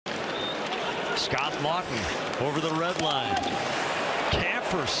Scott Laughton over the red line.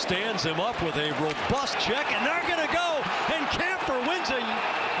 Kampfer stands him up with a robust check, and they're going to go. And Kampfer wins a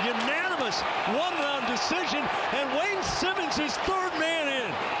unanimous one-round decision, and Wayne Simmonds is third man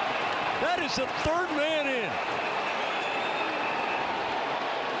in. That is the third man in.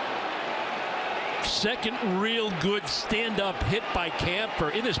 Second real good stand-up hit by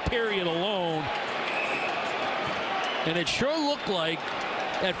Kampfer in this period alone. And it sure looked like,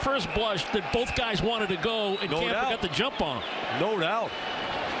 at first blush, that both guys wanted to go, and Kampfer got the jump on him. No doubt.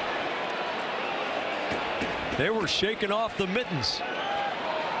 They were shaking off the mittens.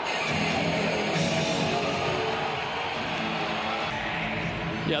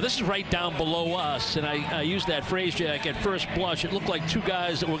 Yeah, this is right down below us, and I used that phrase, Jack, at first blush. It looked like two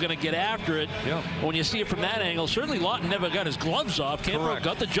guys that were going to get after it. Yeah. When you see it from that angle, certainly Laughton never got his gloves off. Kampfer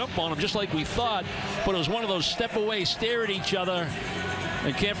got the jump on him just like we thought, but it was one of those step away, stare at each other,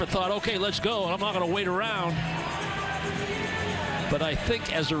 and Kampfer thought, okay, let's go, and I'm not going to wait around. But I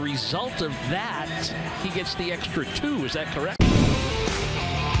think as a result of that, he gets the extra 2. Is that correct?